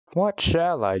What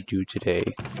shall I do today?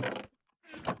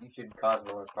 You should cause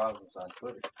more problems on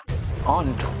Twitter.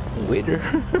 On Twitter?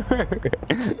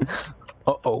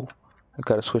 Uh-oh. I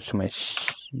gotta switch to my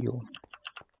shield.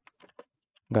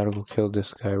 Gotta go kill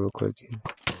this guy real quick.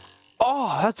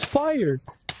 Oh, that's fire!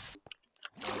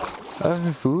 I have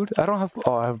any food? I don't have...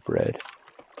 Oh, I have bread.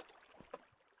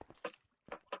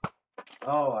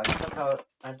 Oh, I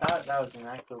thought that was an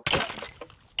actual question.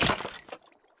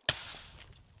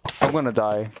 I'm gonna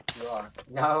die. You are.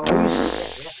 No. Are you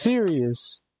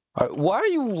serious? Why are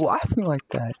you laughing like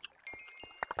that?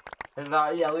 It's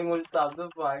not yelling would stop the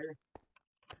fire.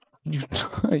 You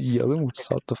yelling would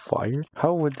stop the fire?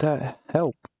 How would that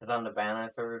help? Because on the banana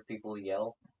server, people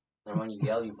yell. And when you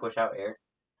yell, you push out air.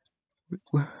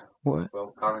 What?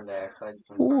 Well, carbon dioxide.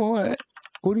 What?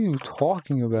 What are you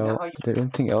talking about? Did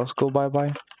anything else go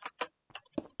bye-bye?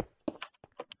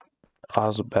 Oh, that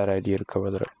was a bad idea to cover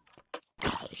that up.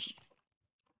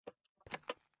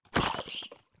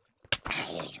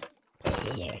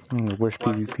 Where's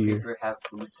PvP here? Creeper have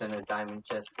boots and a diamond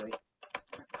chest plate?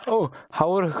 Oh, how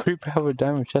would a creeper have a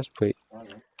diamond chest plate?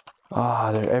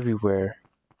 Ah, they're everywhere.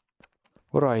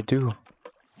 What do I do?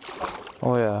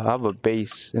 Oh yeah, I have a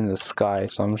base in the sky,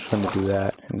 so I'm just gonna do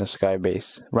that in the sky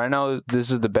base. Right now,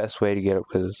 this is the best way to get up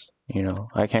because, you know,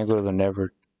 I can't go to the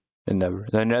nether. The nether.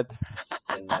 The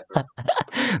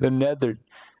nether.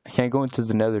 I can't go into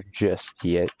the nether just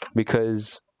yet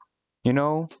because, you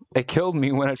know, it killed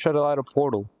me when I tried to light a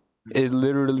portal. It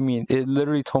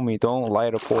literally told me don't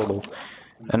light a portal.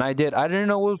 And I did. I didn't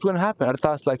know what was going to happen. I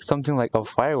thought it's like something like a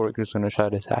firework was going to try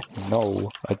to attack me. No.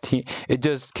 It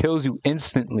just kills you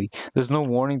instantly. There's no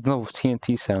warning, no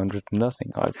TNT sound, just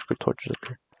nothing. Oh, I just put torches up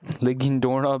here. Licking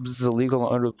doorknobs is illegal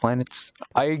on other planets.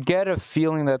 I get a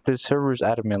feeling that this server is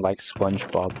adamant like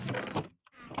SpongeBob.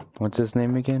 What's his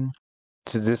name again?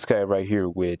 To this guy right here,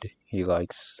 Wid. He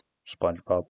likes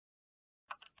SpongeBob.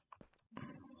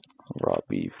 Raw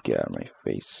beef, get out of my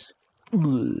face.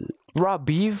 Ugh. Raw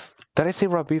beef? Did I say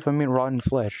raw beef? I mean rotten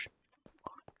flesh.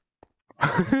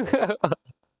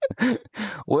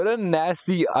 What a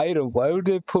nasty item. Why would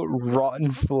they put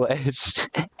rotten flesh?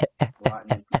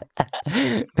 Rotten.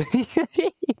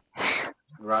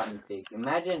 Rotten pig.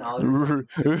 Imagine all your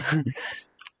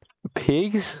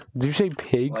pigs? Did you say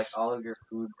pigs? like all of your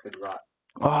food could rot.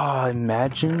 Ah,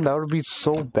 imagine that would be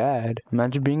so bad.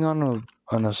 Imagine being on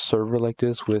a server like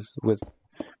this with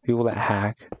people that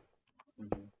hack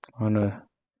on a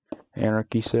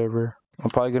anarchy server. I'm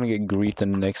probably gonna get griefed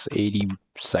in the next 80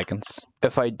 seconds.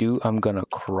 If I do, I'm gonna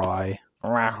cry. Be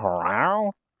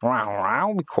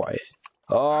quiet.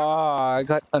 Oh, I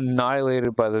got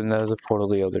annihilated by the nether portal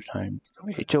the other time.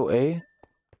 HOA?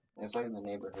 It's like the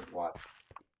neighborhood watch.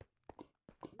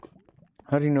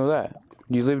 How do you know that?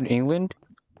 Do you live in England?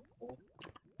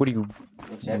 What do you...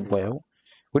 Well?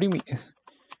 What do you mean?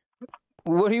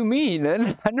 What do you mean?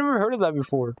 I never heard of that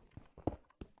before.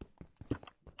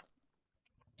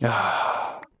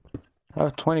 I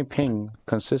have 20 ping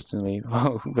consistently.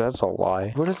 Oh, that's a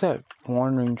lie. Where does that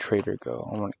wandering trader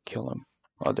go? I want to kill him.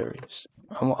 Oh, there he is.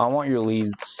 I want your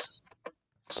leads.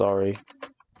 Sorry.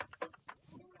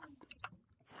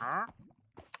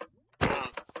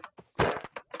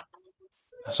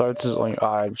 Sorry, this is on your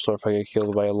eye. I'm sorry if I get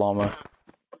killed by a llama.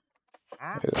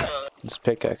 This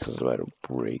pickaxe is about to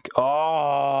break.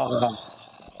 Oh!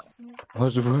 I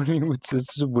was running with this.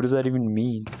 What does that even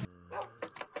mean?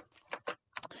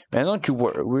 Man, don't you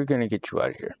worry. We're gonna get you out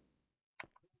of here.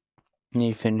 And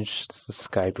you finished the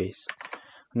sky base.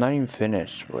 I'm not even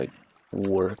finished. Like,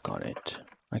 work on it.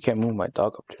 I can't move my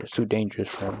dog up there. It's too dangerous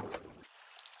for him.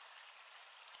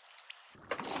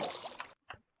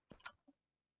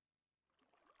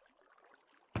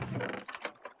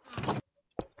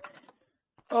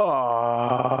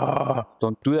 Oh,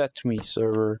 don't do that to me,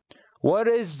 server. What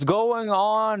is going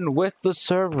on with the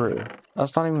server?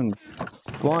 That's not even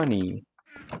funny.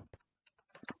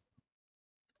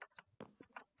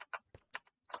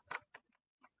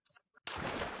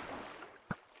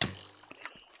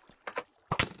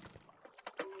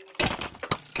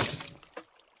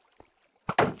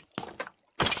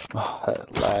 Oh,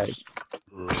 that lag.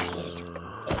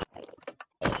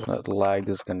 That lag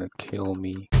is gonna kill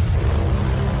me.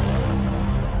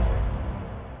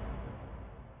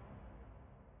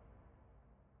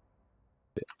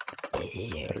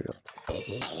 There we go.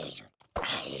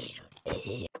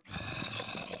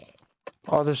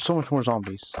 Oh, there's so much more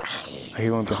zombies. I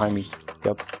hear one behind me.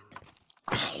 Yep.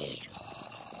 I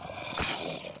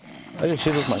just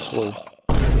hit with my sword.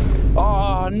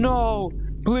 Oh no!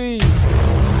 Please!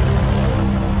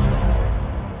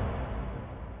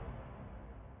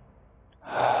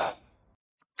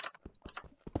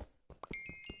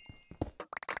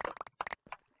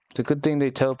 It's a good thing they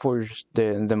teleport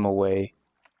them away.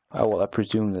 Oh, well, I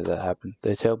presume that happened.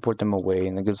 They teleport them away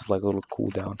and it gives like a little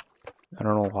cooldown. I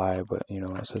don't know why, but you know,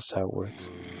 that's just how it works.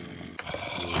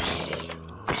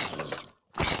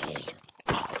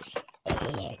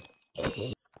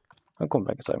 I'm going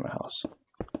back inside my house.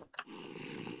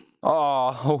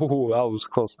 Oh, that was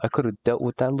close. I could have dealt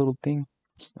with that little thing.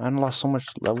 I lost so much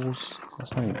levels.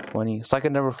 That's not even funny. It's like I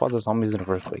never fought the zombies in the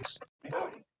first place.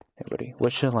 Hey buddy,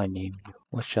 what shall I name you?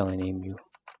 What shall I name you?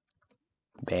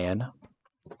 Ban?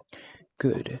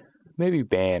 Good. Maybe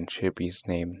Ban should be his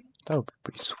name. That would be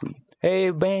pretty sweet. Hey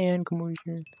Ban, come over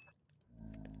here.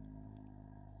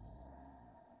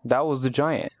 That was the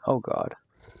giant. Oh god.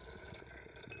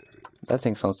 That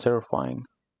thing sounds terrifying.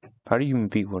 How do you even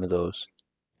beat one of those?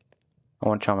 I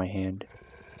want to try my hand.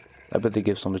 I bet they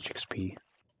give so much XP.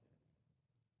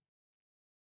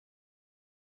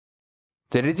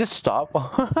 Did it just stop?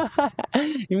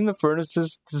 Even the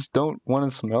furnaces just don't want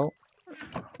to smell?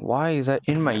 Why is that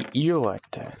in my ear like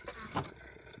that?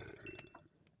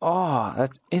 Oh,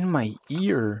 that's in my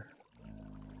ear.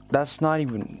 That's not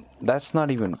even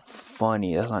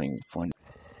funny. That's not even funny.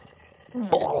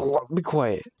 Oh, be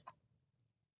quiet.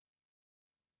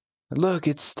 Look,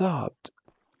 it stopped.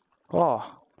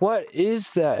 Oh, what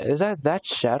is that? Is that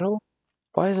shadow?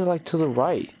 Why is it like to the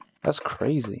right? That's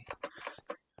crazy.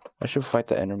 I should fight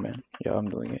the Enderman. Yeah, I'm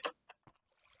doing it.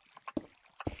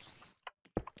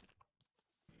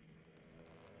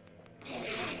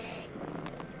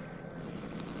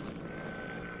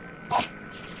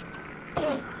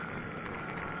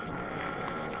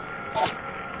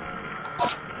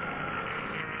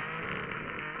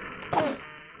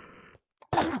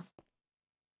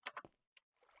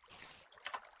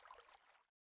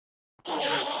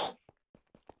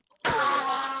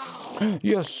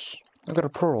 Yes, I got a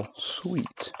pearl.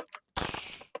 Sweet.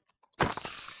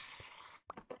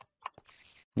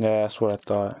 Yeah, that's what I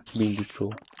thought. Being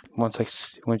neutral. Once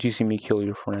you see me kill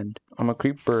your friend, I'm a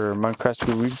creeper.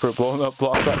 Minecraft creeper blowing up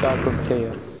blocks like that from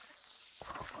Taya.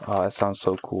 Oh, that sounds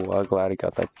so cool. I'm glad I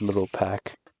got that little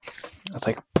pack. It's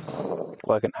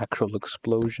like an actual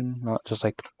explosion, not just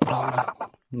like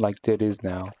it is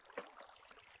now.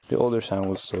 The older sound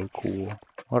was so cool.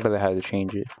 What did they have to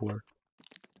change it for?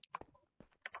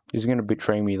 He's gonna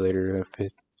betray me later if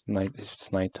it's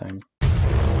nighttime.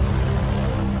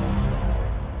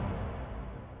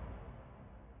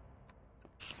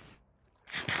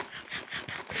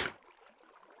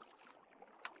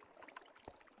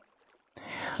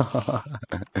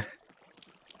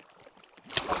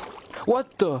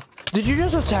 What the? Did you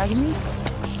just attack me?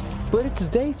 But it's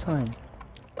daytime.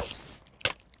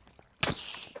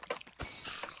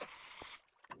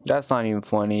 That's not even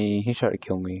funny. He tried to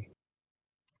kill me.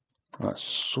 Oh,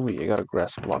 sweet. I got a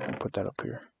grass block and put that up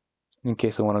here. In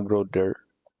case I want to grow dirt.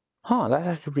 Huh, that's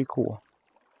actually pretty cool.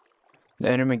 The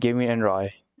Enderman gave me an Ender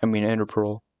Eye. I mean, Ender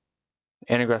Pearl.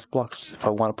 And a grass blocks. If I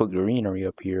want to put greenery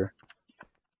up here,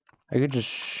 I could just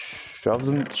shove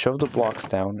the blocks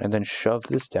down, and then shove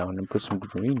this down and put some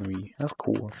greenery. That's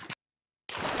cool.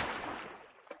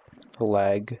 The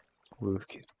lag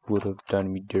would have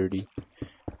done me dirty.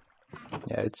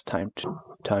 Yeah, it's time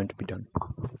to be done.